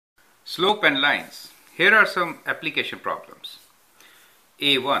Slope and lines. Here are some application problems.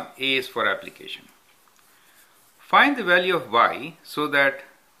 A1, A is for application. Find the value of y so that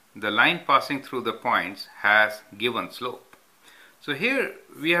the line passing through the points has given slope. So here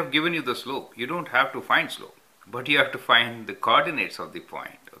we have given you the slope. You don't have to find slope, but you have to find the coordinates of the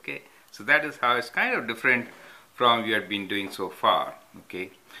point. Okay, so that is how it's kind of different from we have been doing so far.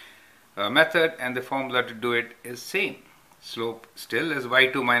 Okay, method and the formula to do it is same. Slope still is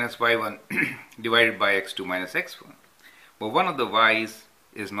y2 minus y1 divided by x2 minus x1. But one of the y's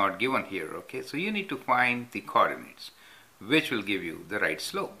is not given here. Okay, so you need to find the coordinates which will give you the right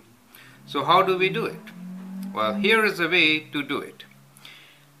slope. So how do we do it? Well, here is a way to do it.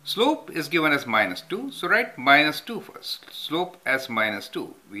 Slope is given as minus 2, so write minus 2 first. Slope as minus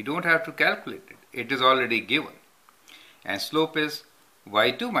 2. We don't have to calculate it. It is already given. And slope is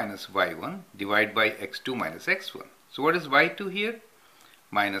y2 minus y1 divided by x2 minus x1. So what is y2 here?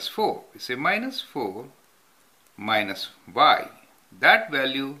 Minus 4. We say minus 4 minus y. That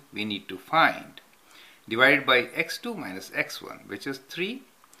value we need to find. Divided by x2 minus x1, which is 3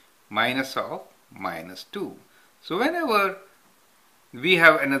 minus of minus 2. So whenever we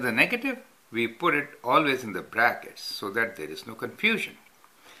have another negative, we put it always in the brackets so that there is no confusion.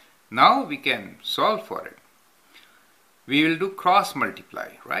 Now we can solve for it. We will do cross multiply,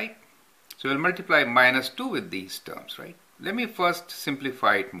 right? So we'll multiply minus 2 with these terms, right? Let me first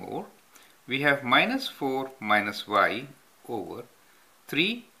simplify it more. We have minus 4 minus y over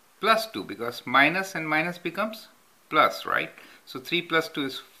 3 plus 2, because minus and minus becomes plus, right? So 3 plus 2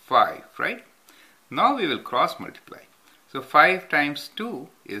 is 5, right? Now we will cross multiply. So 5 times 2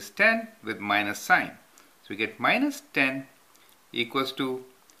 is 10 with minus sign. So we get minus 10 equals to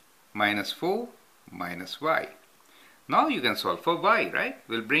minus 4 minus y. Now you can solve for y, right?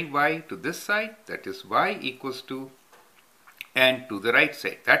 We'll bring y to this side, that is y equals to, and to the right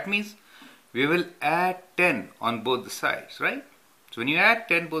side. That means we will add 10 on both the sides, right? So when you add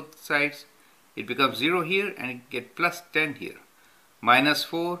 10 both sides, it becomes 0 here and you get plus 10 here. Minus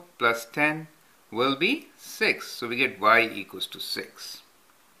 4 plus 10 will be 6. So we get y equals to 6.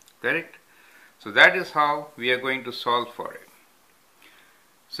 Correct? So that is how we are going to solve for it.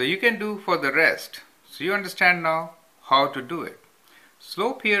 So you can do for the rest. So you understand now how to do it.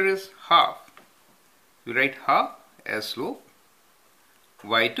 Slope here is half. We write half as slope.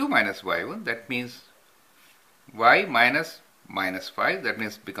 y2 minus y1, that means y minus minus 5, that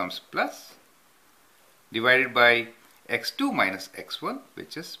means becomes plus, divided by x2 minus x1,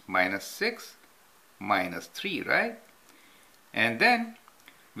 which is minus 6 minus 3, right? And then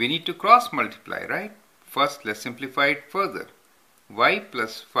we need to cross multiply, right? First let's simplify it further. Y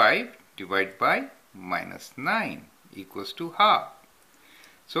plus 5 divided by minus 9 equals to half.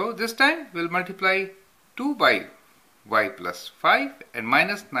 So this time we'll multiply 2 by y plus 5 and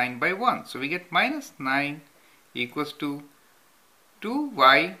minus 9 by 1. So we get minus 9 equals to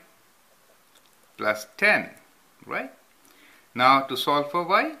 2y plus 10, right? Now to solve for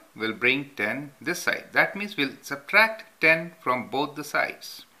y, we'll bring 10 this side. That means we'll subtract 10 from both the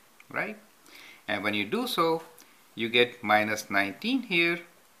sides, right? And when you do so, you get minus 19 here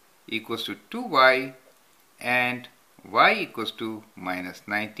equals to 2y, and y equals to minus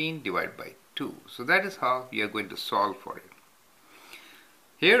 19 divided by 2. So that is how we are going to solve for it.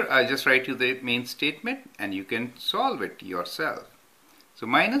 Here I'll just write you the main statement and you can solve it yourself. So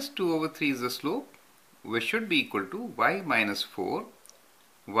minus 2 over 3 is the slope, which should be equal to y minus 4,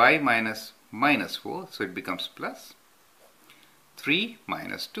 y minus minus 4, so it becomes plus 3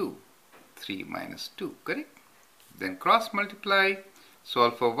 minus 2, 3 minus 2, correct? Then cross multiply,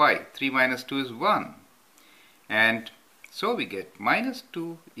 solve for y. 3 minus 2 is 1. And so we get minus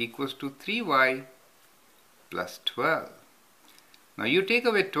 2 equals to 3y plus 12. Now you take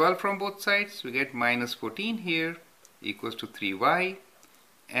away 12 from both sides, we get minus 14 here equals to 3y,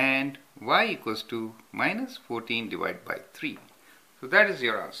 and y equals to minus 14 divided by 3. So that is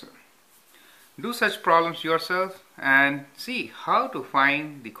your answer. Do such problems yourself and see how to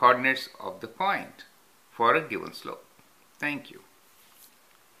find the coordinates of the point for a given slope. Thank you.